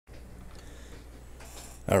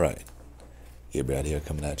Alright, Umbra here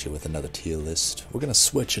coming at you with another tier list. We're going to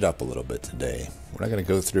switch it up a little bit today. We're not going to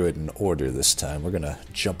go through it in order this time. We're going to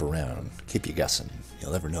jump around, keep you guessing.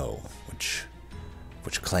 You'll never know which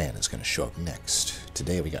clan is going to show up next.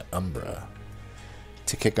 Today we got Umbra.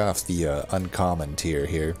 To kick off the uncommon tier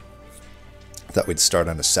here, I thought we'd start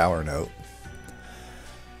on a sour note.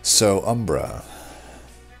 So Umbra,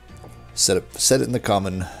 set it in the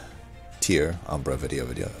common tier, Umbra video,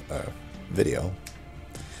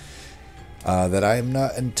 that I am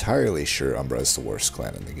not entirely sure Umbra is the worst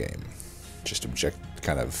clan in the game. Just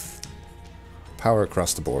kind of power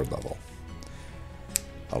across the board level.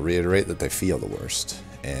 I'll reiterate that they feel the worst,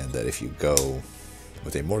 and that if you go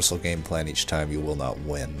with a morsel game plan each time, you will not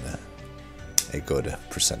win a good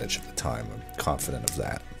percentage of the time. I'm confident of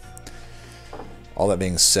that. All that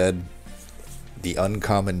being said, the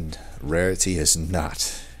uncommon rarity is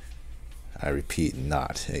not, I repeat,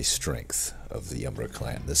 not a strength of the Umbra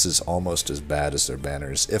clan. This is almost as bad as their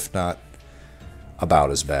banners, if not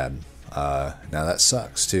about as bad. Now that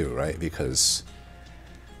sucks too, right? Because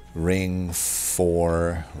Ring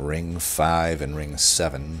 4, Ring 5, and Ring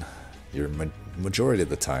 7, you're majority of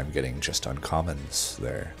the time getting just uncommons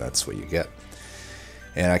there. That's what you get.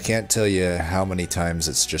 And I can't tell you how many times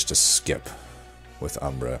it's just a skip with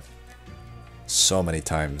Umbra. So many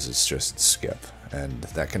times it's just skip, and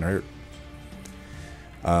that can hurt.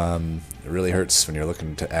 It really hurts when you're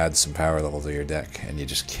looking to add some power level to your deck, and you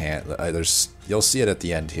just can't. You'll see it at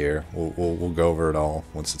the end here. We'll go over it all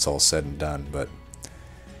once it's all said and done, but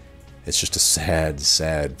it's just a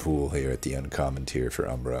sad pool here at the uncommon tier for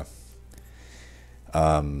Umbra.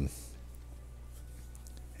 Yeah,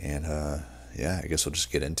 I guess we'll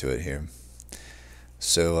just get into it here.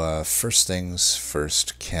 So, first things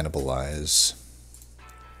first, Cannibalize.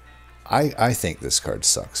 I think this card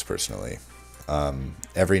sucks, personally.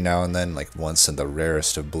 Every now and then, like once in the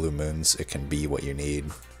rarest of blue moons, it can be what you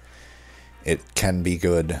need. It can be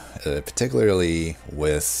good, particularly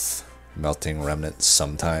with Melting Remnant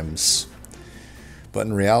sometimes. But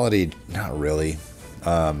in reality, not really.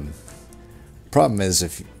 Problem is,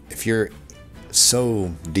 if you're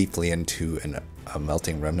so deeply into a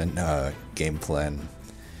Melting Remnant game plan,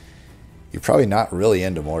 you're probably not really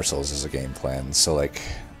into morsels as a game plan. So like,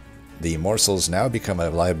 the morsels now become a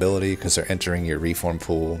liability because they're entering your reform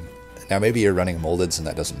pool. Now maybe you're running moldeds and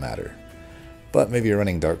that doesn't matter, but maybe you're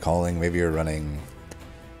running Dark Calling, maybe you're running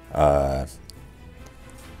from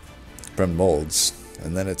molds,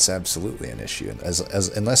 and then it's absolutely an issue.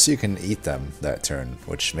 Unless you can eat them that turn,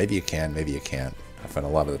 which maybe you can, maybe you can't. I find a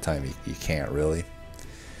lot of the time you can't really,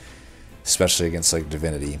 especially against like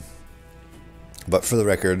Divinity. But for the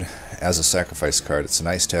record, as a sacrifice card, it's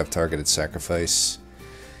nice to have targeted sacrifice.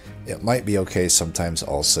 It might be okay sometimes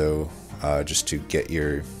also just to get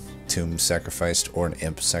your tomb sacrificed or an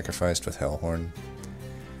imp sacrificed with Hellhorn.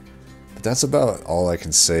 But that's about all I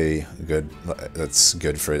can say that's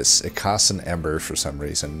good for it. It costs an ember for some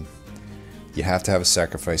reason. You have to have a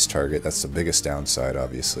sacrifice target. That's the biggest downside,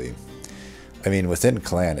 obviously. I mean, within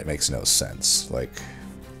clan, it makes no sense. Like,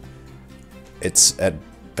 it's at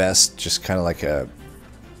best just kind of like a...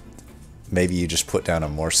 Maybe you just put down a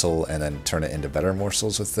morsel and then turn it into better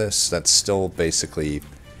morsels with this. That's still basically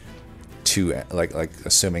two, like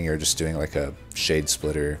assuming you're just doing like a shade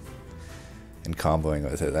splitter and comboing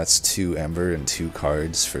with it. That's 2 ember and 2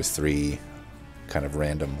 cards for 3 kind of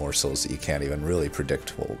random morsels that you can't even really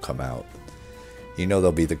predict what will come out. You know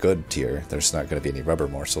they'll be the good tier. There's not going to be any rubber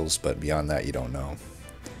morsels, but beyond that you don't know.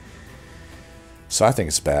 So I think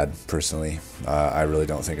it's bad, personally. I really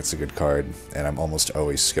don't think it's a good card, and I'm almost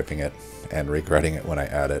always skipping it and regretting it when I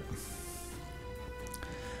add it.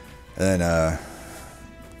 And then,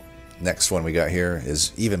 next one we got here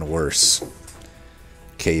is even worse.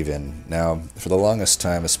 Cave-In. Now, for the longest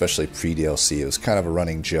time, especially pre-DLC, it was kind of a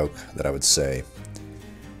running joke that I would say,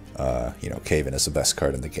 you know, Cave-In is the best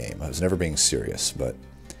card in the game. I was never being serious, but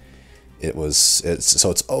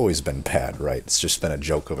so it's always been bad, right? It's just been a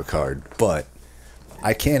joke of a card, but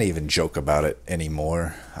I can't even joke about it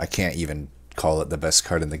anymore. I can't even call it the best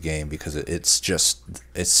card in the game because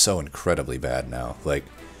it's so incredibly bad now. Like,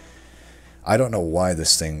 I don't know why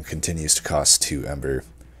this thing continues to cost 2 ember.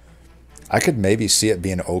 I could maybe see it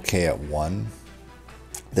being okay at 1.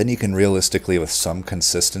 Then you can realistically, with some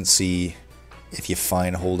consistency, if you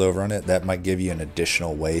find holdover on it, that might give you an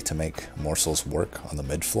additional way to make morsels work on the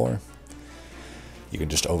mid floor. You can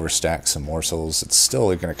just overstack some morsels. It's still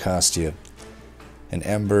going to cost you an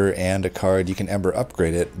ember and a card. You can ember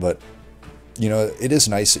upgrade it, but you know, it is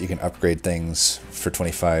nice that you can upgrade things for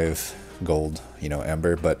 25 gold, you know,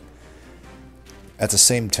 ember, but at the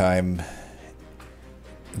same time,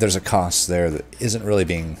 there's a cost there that isn't really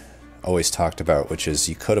being always talked about, which is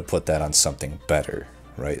you could have put that on something better,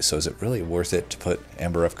 right? So is it really worth it to put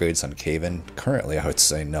Ember upgrades on Cave-In? Currently, I would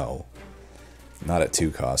say no. Not at 2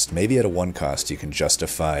 cost. Maybe at a 1 cost you can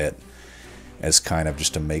justify it as kind of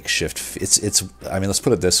just a makeshift. It's. I mean, let's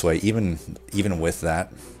put it this way. Even with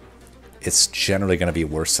that, it's generally going to be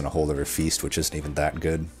worse than a Holdover Feast, which isn't even that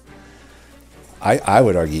good. I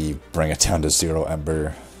would argue you bring it down to 0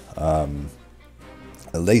 Ember.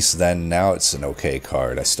 At least then, now it's an okay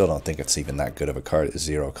card. I still don't think it's even that good of a card at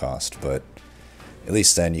 0 cost, but at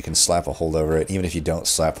least then you can slap a hold over it. Even if you don't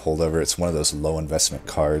slap hold over, it's one of those low investment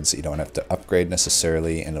cards that you don't have to upgrade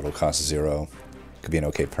necessarily, and it'll cost 0. Could be an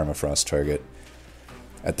okay permafrost target.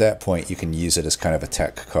 At that point, you can use it as kind of a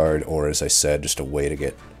tech card, or as I said, just a way to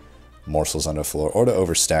get morsels on the floor, or to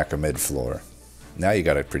overstack a mid-floor. Now you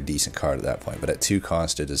got a pretty decent card at that point, but at 2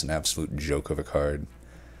 cost, it is an absolute joke of a card.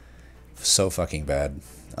 So fucking bad.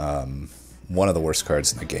 One of the worst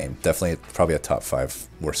cards in the game. Definitely, probably a top 5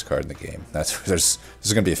 worst card in the game. There's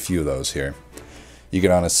going to be a few of those here. You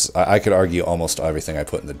could I could argue almost everything I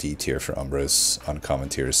put in the D tier for Umbras on common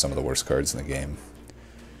tier is some of the worst cards in the game.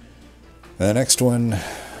 And the next one,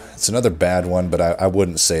 it's another bad one, but I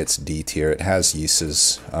wouldn't say it's D tier. It has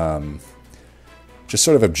uses. Just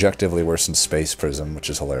sort of objectively worse than Space Prism, which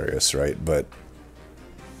is hilarious, right? But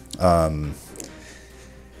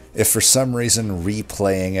if for some reason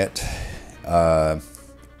replaying it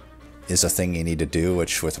is a thing you need to do,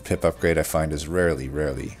 which with a pip upgrade I find is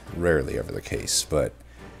rarely ever the case, but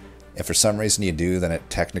if for some reason you do, then it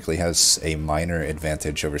technically has a minor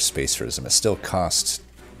advantage over Space Prism. It still costs,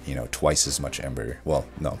 you know, twice as much Ember. Well,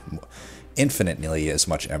 no, infinitely as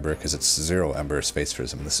much Ember, because it's 0 Ember Space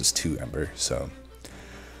Prism. This is 2 Ember, so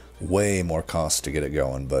way more cost to get it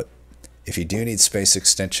going. But if you do need Space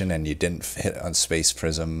Extension and you didn't hit on Space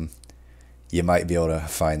Prism, you might be able to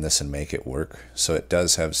find this and make it work. So it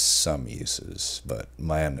does have some uses, but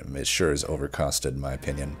man, it sure is overcosted in my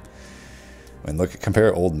opinion. I mean,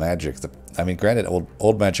 compare Old Magic. I mean, granted,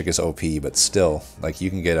 old Magic is OP, but still, like,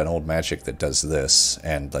 you can get an Old Magic that does this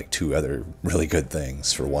and like 2 other really good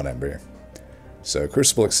things for 1 Ember. So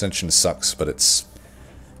Crucible Extension sucks, but it's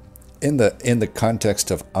in the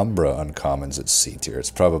context of Umbra uncommons, it's C tier. It's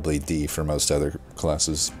probably D for most other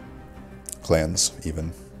clans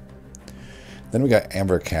even. Then we got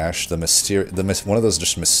Amber Cash, one of those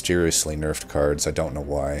just mysteriously nerfed cards. I don't know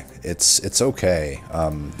why. It's okay.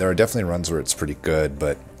 There are definitely runs where it's pretty good,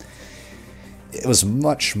 but it was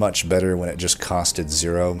much better when it just costed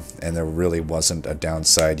 0, and there really wasn't a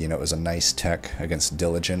downside. You know, it was a nice tech against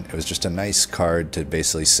Diligent. It was just a nice card to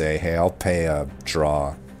basically say, hey, I'll pay a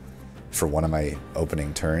draw for one of my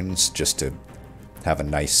opening turns just to have a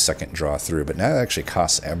nice second draw through. But now it actually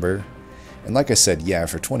costs Ember. And like I said, yeah,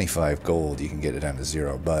 for 25 gold you can get it down to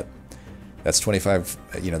 0, but that's 25,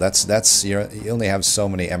 you know, that's you only have so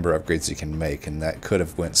many Ember upgrades you can make, and that could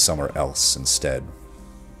have went somewhere else instead.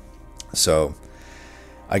 So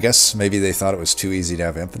I guess maybe they thought it was too easy to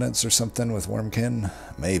have Impotence or something with Wormkin.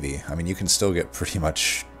 Maybe. I mean, you can still get pretty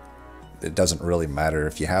much, it doesn't really matter.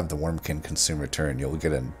 If you have the Wormkin consume return, you'll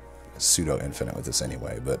get a pseudo-infinite with this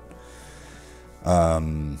anyway, but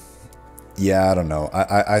yeah, I don't know.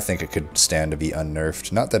 I think it could stand to be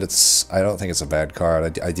unnerfed. Not that I don't think it's a bad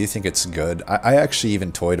card. I do think it's good. I actually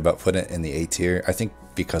even toyed about putting it in the A tier. I think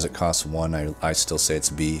because it costs 1, I still say it's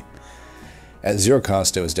B. At 0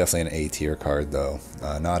 cost, it was definitely an A tier card though,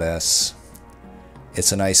 not S.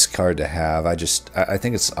 It's a nice card to have. I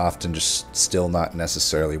think it's often just still not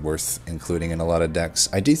necessarily worth including in a lot of decks.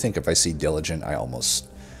 I do think if I see Diligent, I almost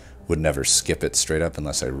would never skip it straight up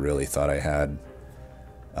unless I really thought I had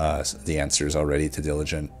the answers already to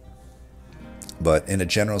Diligent. But in a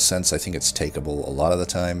general sense, I think it's takeable a lot of the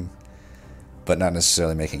time, but not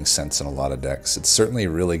necessarily making sense in a lot of decks. It's certainly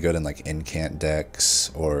really good in like incant decks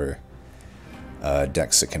or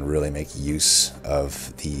decks that can really make use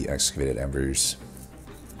of the Excavated Embers.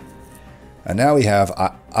 And now we have,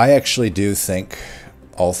 I actually do think,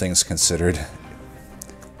 all things considered,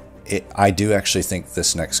 I do actually think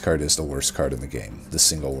this next card is the worst card in the game. The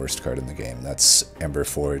single worst card in the game. That's Ember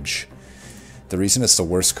Forge. The reason it's the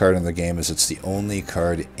worst card in the game is it's the only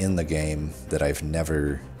card in the game that I've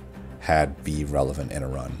never had be relevant in a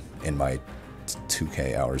run in my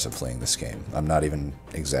 2K hours of playing this game. I'm not even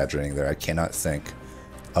exaggerating there. I cannot think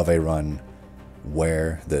of a run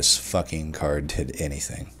where this fucking card did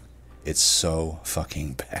anything. It's so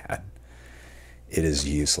fucking bad. It is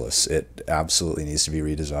useless. It absolutely needs to be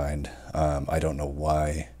redesigned. I don't know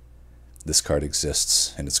why this card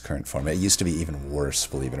exists in its current form. It used to be even worse,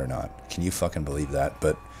 believe it or not. Can you fucking believe that?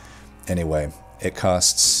 But anyway, it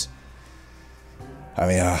costs... I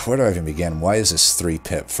mean, where do I even begin? Why is this 3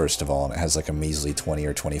 pip, first of all, and it has like a measly 20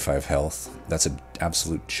 or 25 health? That's an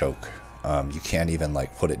absolute joke. You can't even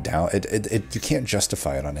like put it down. You can't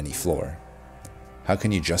justify it on any floor. How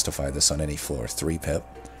can you justify this on any floor? 3 pip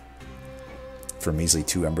for measly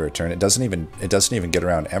 2 Ember a turn. It doesn't even get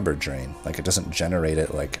around Ember Drain. Like, it doesn't generate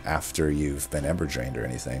it like after you've been Ember Drained or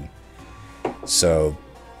anything. So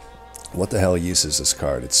what the hell use is this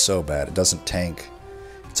card? It's so bad. It doesn't tank.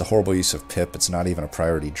 It's a horrible use of pip. It's not even a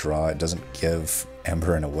priority draw. It doesn't give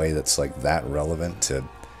Ember in a way that's like that relevant to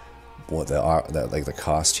what the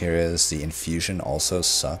cost here is. The infusion also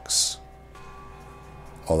sucks.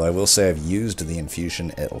 Although I will say I've used the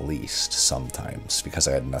infusion at least sometimes because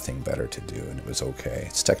I had nothing better to do and it was okay.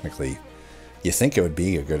 It's technically, you think it would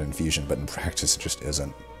be a good infusion, but in practice it just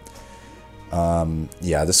isn't.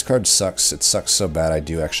 Yeah, this card sucks. It sucks so bad I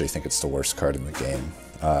do actually think it's the worst card in the game.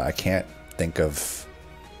 I can't think of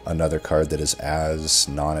another card that is as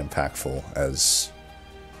non-impactful as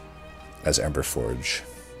Emberforge.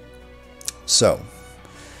 So,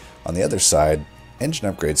 on the other side, Engine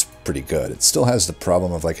Upgrade's pretty good. It still has the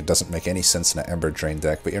problem of like it doesn't make any sense in an Ember Drain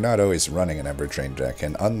deck, but you're not always running an Ember Drain deck,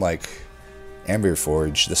 and unlike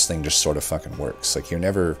Emberforge, this thing just sort of fucking works. Like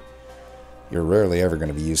you're rarely ever going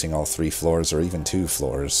to be using all 3 floors or even 2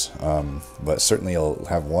 floors, but certainly you'll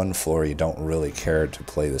have 1 floor you don't really care to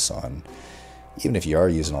play this on. Even if you are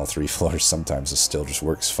using all 3 floors, sometimes it still just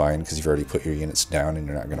works fine because you've already put your units down and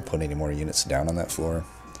you're not going to put any more units down on that floor.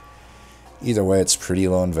 Either way, it's pretty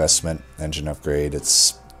low investment. Engine Upgrade,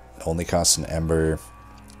 it's only costs an Ember.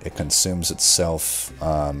 It consumes itself.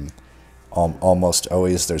 Almost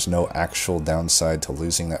always there's no actual downside to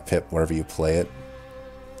losing that pip wherever you play it.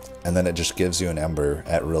 And then it just gives you an Ember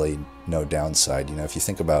at really no downside. You know, if you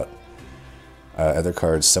think about other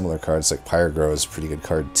cards, similar cards like Pyrogrow is a pretty good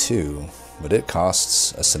card too, but it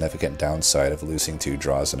costs a significant downside of losing 2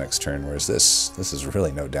 draws the next turn, whereas this is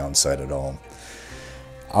really no downside at all.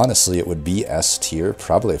 Honestly, it would be S tier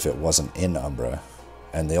probably if it wasn't in Umbra.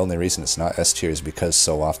 And the only reason it's not S tier is because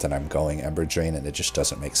so often I'm going Ember Drain and it just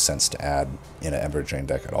doesn't make sense to add in an Ember Drain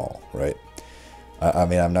deck at all, right? I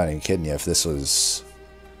mean, I'm not even kidding you. If this is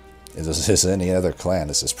any other clan,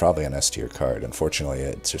 this is probably an S tier card. Unfortunately,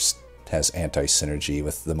 it just has anti-synergy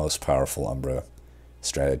with the most powerful Umbra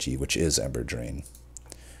strategy, which is Ember Drain.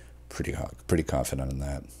 Pretty confident in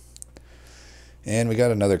that. And we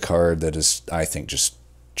got another card that is, I think, just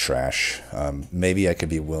trash. Maybe I could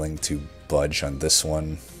be willing to budge on this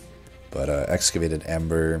one, but Excavated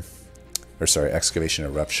Ember, or sorry, Excavation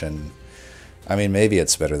Eruption. I mean, maybe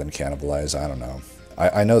it's better than Cannibalize. I don't know.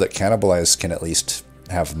 I know that Cannibalize can at least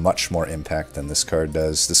have much more impact than this card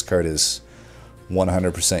does. This card is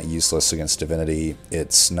 100% useless against Divinity.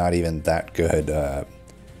 It's not even that good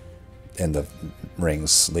in the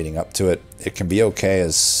rings leading up to it. It can be okay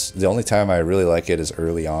as the only time I really like it is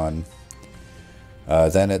early on.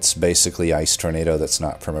 Then it's basically Ice Tornado that's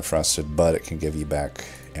not permafrosted, but it can give you back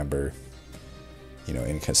Ember, you know,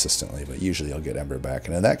 inconsistently, but usually you'll get Ember back.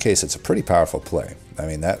 And in that case, it's a pretty powerful play. I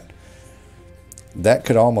mean, that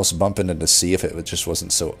could almost bump into C if it just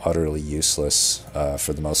wasn't so utterly useless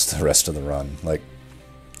for the rest of the run. Like,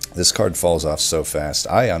 this card falls off so fast.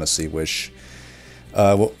 I honestly wish...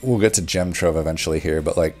 we'll get to Gem Trove eventually here,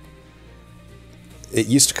 but like, it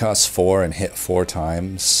used to cost 4 and hit 4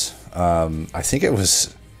 times. I think it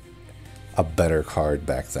was a better card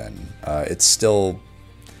back then. It's still...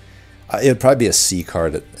 it would probably be a C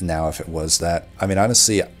card now if it was that. I mean,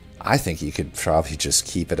 honestly, I think you could probably just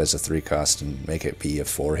keep it as a 3 cost and make it be a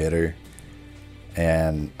 4-hitter.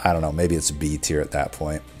 And, I don't know, maybe it's B tier at that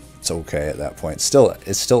point. It's okay at that point.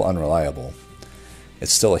 It's still unreliable.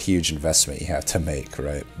 It's still a huge investment you have to make,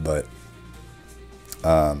 right? But,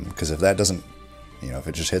 because if that doesn't, you know, if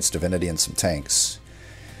it just hits Divinity and some tanks,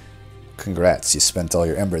 congrats, you spent all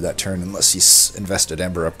your Ember that turn, unless you invested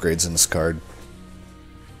Ember upgrades in this card.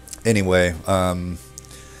 Anyway,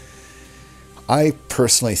 I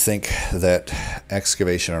personally think that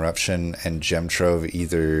Excavation Eruption and Gem Trove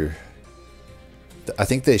I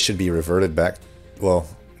think they should be reverted back. Well,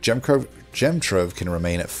 Gem Trove can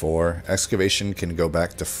remain at 4. Excavation can go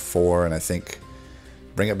back to 4, and I think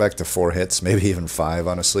bring it back to 4 hits, maybe even 5,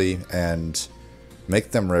 honestly, and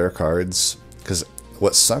make them rare cards. Because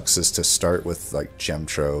what sucks is to start with like Gem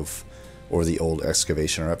Trove or the old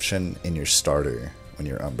Excavation Eruption in your starter when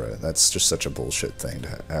you're Umbra. That's just such a bullshit thing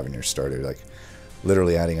to have in your starter. Like,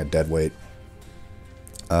 literally adding a deadweight.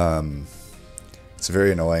 It's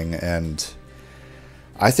very annoying, and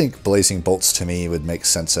I think Blazing Bolts to me would make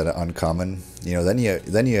sense at an uncommon. You know, then you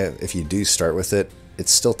if you do start with it,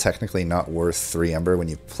 it's still technically not worth 3 Ember when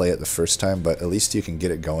you play it the first time, but at least you can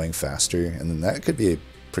get it going faster, and then that could be a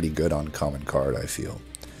pretty good uncommon card, I feel.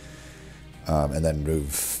 And then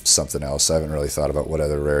move something else. I haven't really thought about what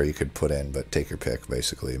other rare you could put in, but take your pick,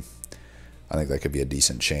 basically. I think that could be a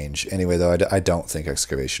decent change. Anyway, though, I don't think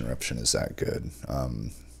Excavation Eruption is that good.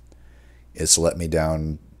 It's let me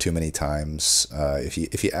down too many times.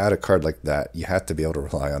 If you add a card like that, you have to be able to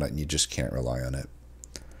rely on it, and you just can't rely on it.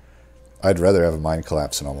 I'd rather have a Mind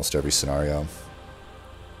Collapse in almost every scenario.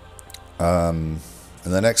 And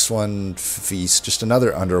the next one, Feast, just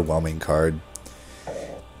another underwhelming card.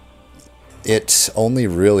 It only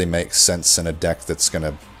really makes sense in a deck that's going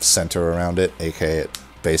to center around it, aka it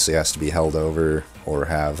basically has to be held over or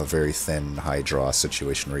have a very thin high draw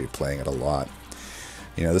situation where you're playing it a lot.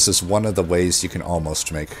 You know, this is one of the ways you can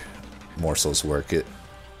almost make Morsels work.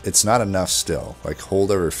 It's not enough still. Like,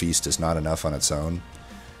 Holdover Feast is not enough on its own,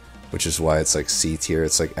 which is why it's like C tier.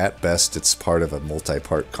 It's like, at best, it's part of a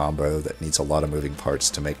multi-part combo that needs a lot of moving parts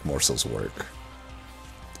to make Morsels work.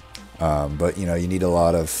 But, you know, you need a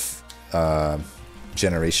lot of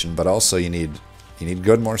generation, but also you need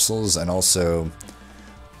good morsels, and also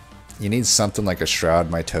you need something like a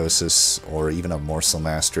Shroud Mitosis or even a Morsel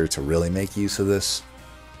Master to really make use of this,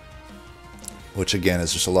 which again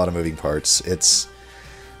is just a lot of moving parts. There's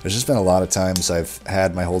just been a lot of times I've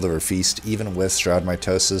had my Holdover Feast even with Shroud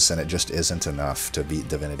Mitosis, and it just isn't enough to beat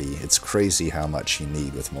Divinity. It's crazy how much you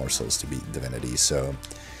need with morsels to beat Divinity. So,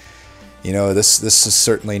 you know, this is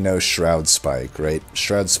certainly no Shroud Spike, right?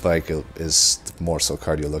 Shroud Spike is the morsel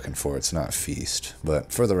card you're looking for. It's not Feast.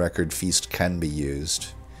 But for the record, Feast can be used.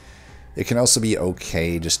 It can also be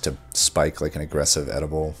okay just to spike like an aggressive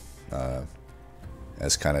edible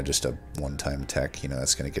as kind of just a one-time tech. You know,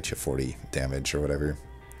 that's going to get you 40 damage or whatever.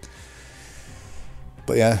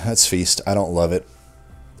 But yeah, that's Feast. I don't love it.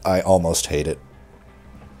 I almost hate it.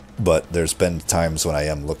 But there's been times when I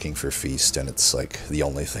am looking for Feast, and it's like the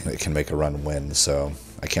only thing that can make a run win, so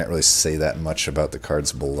I can't really say that much about the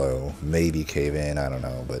cards below. Maybe Cave In, I don't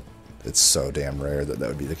know, but it's so damn rare that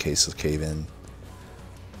would be the case with Cave In.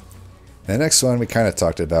 The next one we kind of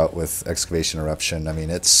talked about with Excavation Eruption. I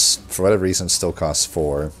mean, it's, for whatever reason, still costs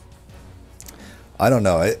 4. I don't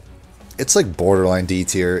know, it's like borderline D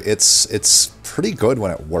tier. It's pretty good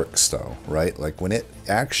when it works, though, right? Like, when it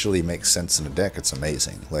actually makes sense in a deck, it's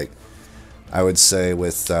amazing. Like, I would say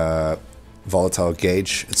with Volatile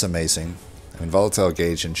Gauge, it's amazing. I mean, Volatile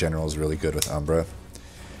Gauge in general is really good with Umbra.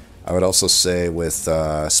 I would also say with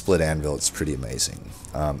Split Anvil, it's pretty amazing.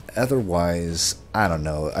 Otherwise, I don't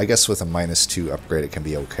know. I guess with a -2 upgrade, it can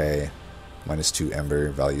be okay. -2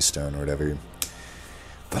 Ember, Value Stone, or whatever.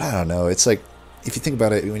 But I don't know. It's like, if you think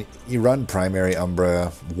about it, when you run primary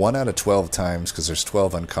Umbra 1 out of 12 times, because there's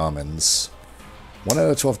 12 uncommons, 1 out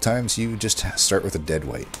of 12 times you just start with a dead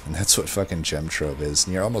weight, and that's what fucking Gem Trove is,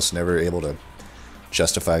 and you're almost never able to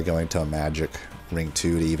justify going to a Magic Ring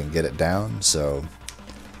 2 to even get it down, so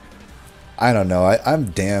I don't know. I'm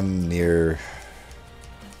damn near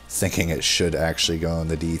thinking it should actually go in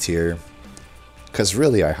the D tier, because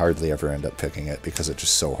really I hardly ever end up picking it because it's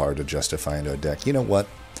just so hard to justify into a deck. You know what?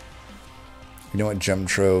 You know what, Gem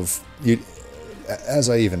Trove? As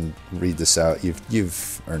I even read this out,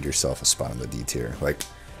 you've earned yourself a spot in the D tier. Like,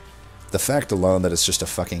 the fact alone that it's just a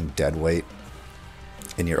fucking dead weight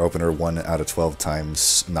in your opener 1 out of 12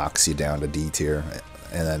 times knocks you down to D tier,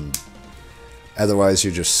 and then otherwise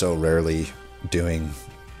you're just so rarely doing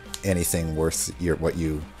anything worth your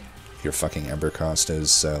fucking Ember cost is.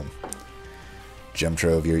 So, Gem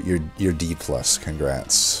Trove, you're D+.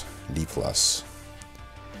 Congrats, D+.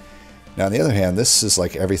 Now, on the other hand, this is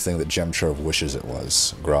like everything that Gem Trove wishes it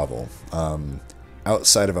was, Grovel.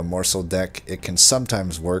 Outside of a Morsel deck, it can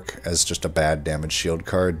sometimes work as just a bad damage shield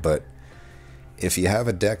card, but if you have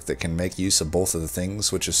a deck that can make use of both of the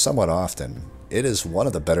things, which is somewhat often, it is one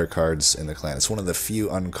of the better cards in the clan. It's one of the few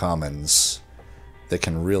uncommons that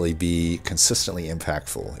can really be consistently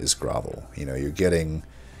impactful, is Grovel. You know, you're getting...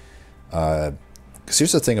 Because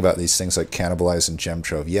here's the thing about these things like Cannibalize and Gem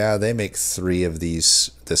Trove. Yeah, they make 3 of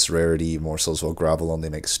this rarity morsels, while Grovel only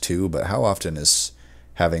makes 2, but how often is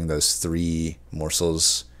having those 3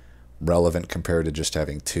 morsels relevant compared to just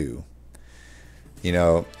having 2? You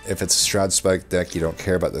know, if it's a Shroud Spike deck, you don't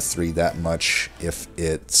care about the 3 that much. If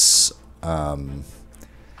it's...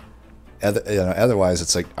 otherwise,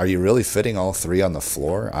 it's like, are you really fitting all 3 on the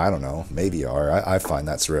floor? I don't know. Maybe you are. I find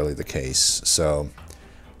that's rarely the case. So...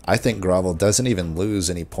 I think Grovel doesn't even lose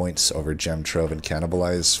any points over Gem Trove and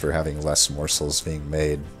Cannibalize for having less morsels being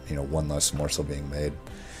made, you know, 1 less morsel being made.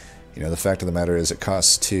 You know, the fact of the matter is it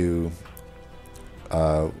costs 2,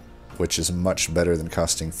 which is much better than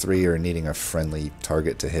costing 3 or needing a friendly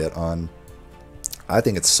target to hit on. I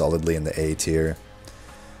think it's solidly in the A tier.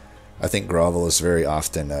 I think Grovel is very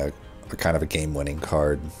often a kind of a game-winning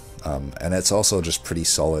card, and it's also just pretty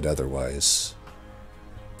solid otherwise.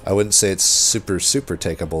 I wouldn't say it's super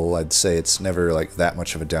takeable. I'd say it's never like that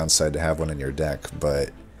much of a downside to have one in your deck, but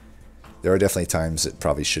there are definitely times it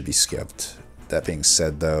probably should be skipped. That being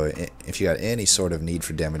said, though, if you got any sort of need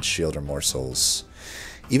for damage, shield, or morsels,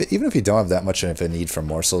 even if you don't have that much of a need for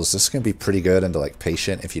morsels, this can be pretty good into like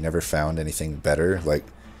patient if you never found anything better. Like,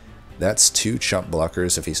 that's 2 chump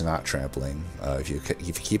blockers if he's not trampling. If you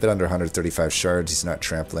keep it under 135 shards, he's not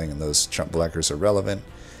trampling, and those chump blockers are relevant.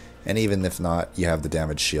 And even if not, you have the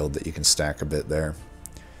damage shield that you can stack a bit there.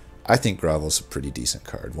 I think Grovel's a pretty decent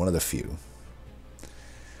card, one of the few.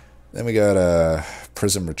 Then we got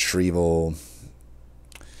Prism Retrieval.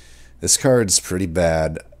 This card's pretty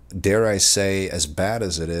bad. Dare I say, as bad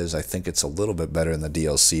as it is, I think it's a little bit better in the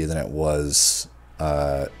DLC than it was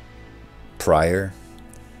prior.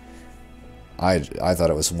 I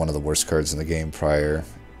thought it was one of the worst cards in the game prior.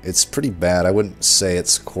 It's pretty bad. I wouldn't say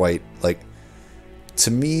it's quite, like,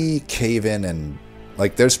 to me, Cave-In and,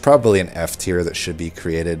 like, there's probably an F tier that should be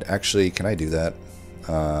created. Actually, can I do that?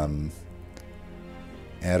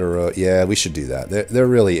 Adoro, yeah, we should do that. There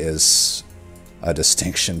really is a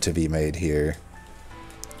distinction to be made here.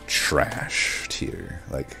 Trash tier,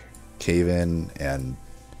 like Cave-In, and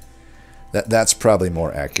that's probably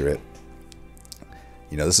more accurate.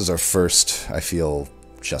 You know, this is our first, I feel,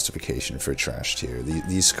 justification for trash tier.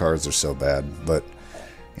 These cards are so bad, but,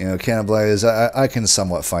 you know, Cannibalize, I can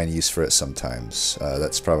somewhat find use for it sometimes.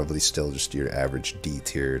 That's probably still just your average D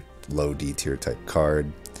tier, low D tier type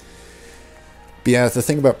card. But yeah, the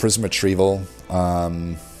thing about Prism Retrieval,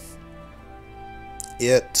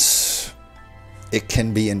 it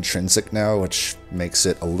can be intrinsic now, which makes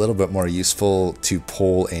it a little bit more useful to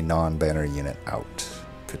pull a non-banner unit out,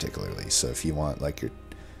 particularly. So if you want like your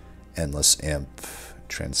Endless Imp,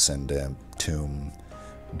 Transcend Imp, Tomb,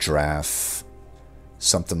 Draft,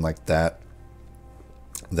 something like that,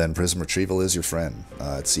 then Prism Retrieval is your friend.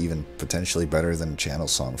 It's even potentially better than Channel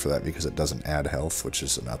Song for that because it doesn't add health, which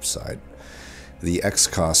is an upside. The X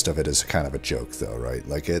cost of it is kind of a joke, though, right?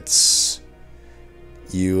 Like, it's...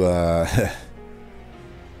 You, I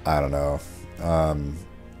don't know.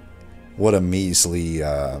 What a measly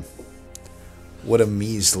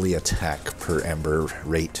attack per Ember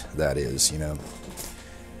rate that is, you know?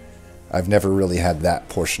 I've never really had that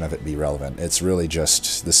portion of it be relevant. It's really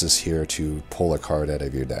just, this is here to pull a card out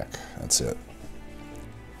of your deck. That's it.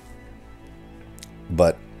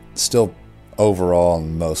 But still, overall,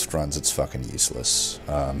 in most runs, it's fucking useless.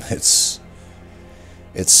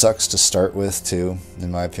 It sucks to start with, too,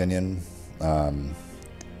 in my opinion.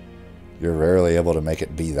 You're rarely able to make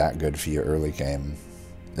it be that good for your early game.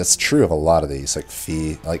 That's true of a lot of these,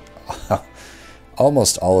 like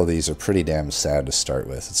almost all of these are pretty damn sad to start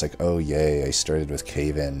with. It's like, oh yay, I started with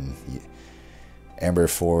Cave-In, Ember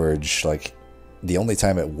Forge. Like, the only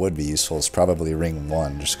time it would be useful is probably Ring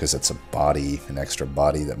 1, just because it's a body, an extra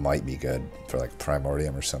body that might be good for like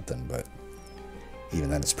Primordium or something, but even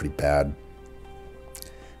then it's pretty bad.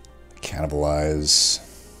 Cannibalize,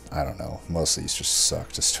 I don't know, most of these just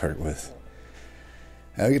suck to start with.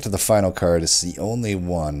 Now we get to the final card. It's the only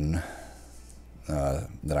one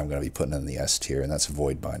that I'm going to be putting in the S tier, and that's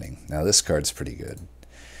Void Binding. Now this card's pretty good.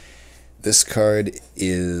 This card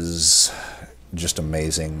is just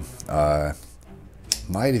amazing.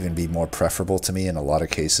 Might even be more preferable to me in a lot of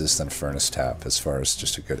cases than Furnace Tap as far as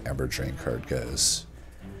just a good Ember Drain card goes.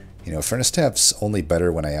 You know, Furnace Tap's only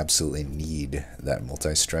better when I absolutely need that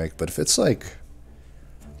multi-strike, but if it's like,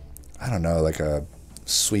 I don't know, like a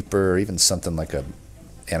Sweeper, or even something like a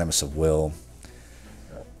Animus of Will,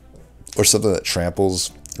 or something that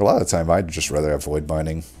tramples, a lot of the time I'd just rather have Void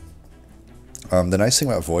Binding. The nice thing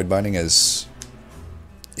about Void Binding is,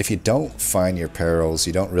 if you don't find your perils,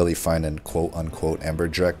 you don't really find a quote-unquote Ember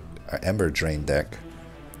Drain deck,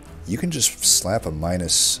 you can just slap a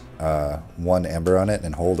 -1 Ember on it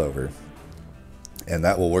and holdover, and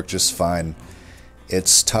that will work just fine.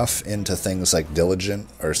 It's tough into things like Diligent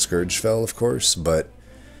or Scourgefell, of course, but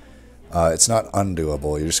it's not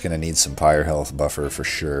undoable. You're just going to need some Pyre health buffer for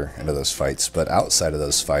sure into those fights, but outside of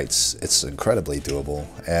those fights, it's incredibly doable,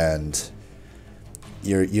 and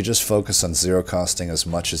you just focus on zero costing as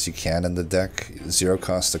much as you can in the deck. Zero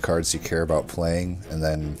cost the cards you care about playing, and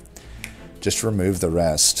then just remove the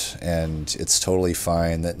rest, and it's totally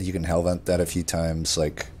fine. That you can Hellvent that a few times.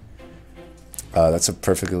 Like, that's a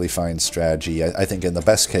perfectly fine strategy. I think in the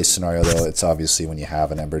best case scenario, though, it's obviously when you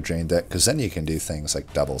have an Ember Drain deck, because then you can do things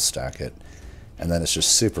like double stack it and then it's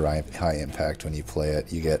just super high impact when you play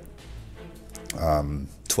it. You get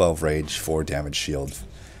 12 rage, 4 damage shield.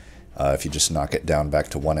 If you just knock it down back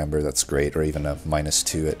to 1 ember, that's great, or even a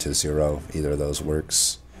 -2 it to 0. Either of those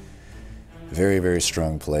works. Very, very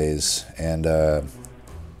strong plays, and the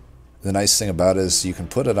nice thing about it is you can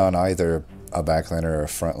put it on either a backliner or a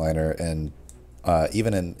frontliner, and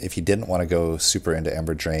even if you didn't want to go super into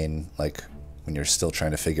Ember Drain, like when you're still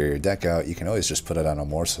trying to figure your deck out, you can always just put it on a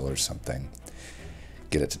morsel or something.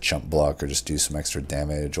 Get it to chump block or just do some extra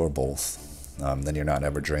damage, or both. Then you're not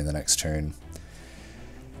Ember Drain the next turn.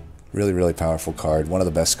 Really, really powerful card. One of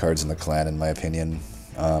the best cards in the clan, in my opinion.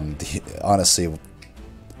 Honestly,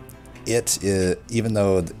 even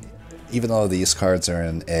though these cards are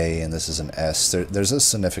an A and this is an S, there's a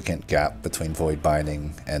significant gap between Void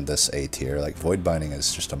Binding and this A tier. Like, Void Binding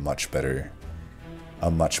is just a much better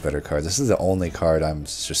card. This is the only card I'm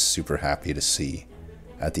just super happy to see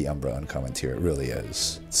at the Umbra uncommon tier. It really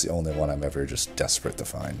is. It's the only one I'm ever just desperate to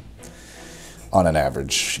find on an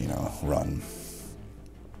average, run.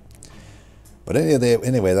 But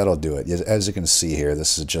anyway, that'll do it. As you can see here,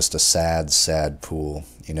 this is just a sad pool.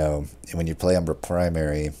 When you play Umbra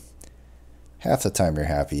Primary, half the time you're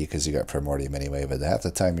happy because you got Primordium anyway, but half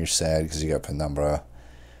the time you're sad because you got Penumbra.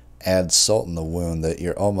 Add Salt in the Wound that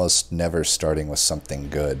you're almost never starting with something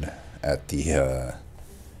good at the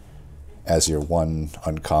as your one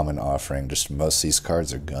uncommon offering. Just most of these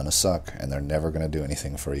cards are gonna suck, and they're never gonna do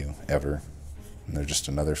anything for you, ever. And they're just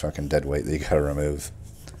another fucking dead weight that you gotta remove.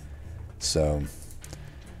 So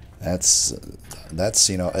that's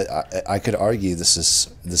I could argue this is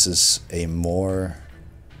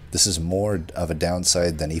more of a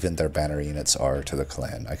downside than even their banner units are to the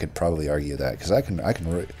clan. I could probably argue that, because I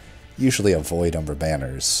can usually avoid Umbra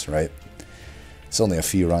banners, right? It's only a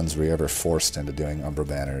few runs where you're ever forced into doing Umbra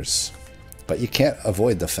banners, but you can't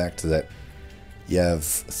avoid the fact that you have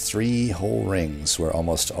 3 whole rings where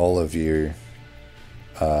almost all of your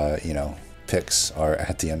picks are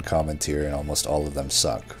at the uncommon tier, and almost all of them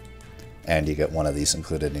suck. And you get one of these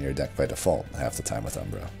included in your deck by default half the time with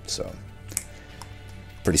Umbra. So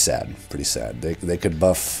pretty sad. They could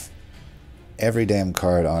buff every damn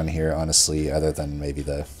card on here, honestly, other than maybe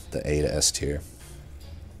the A to S tier.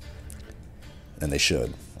 And they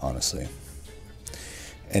should, honestly.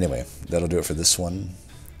 Anyway, that'll do it for this one.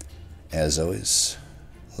 As always,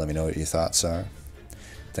 let me know what your thoughts are.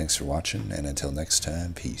 Thanks for watching, and until next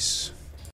time, peace.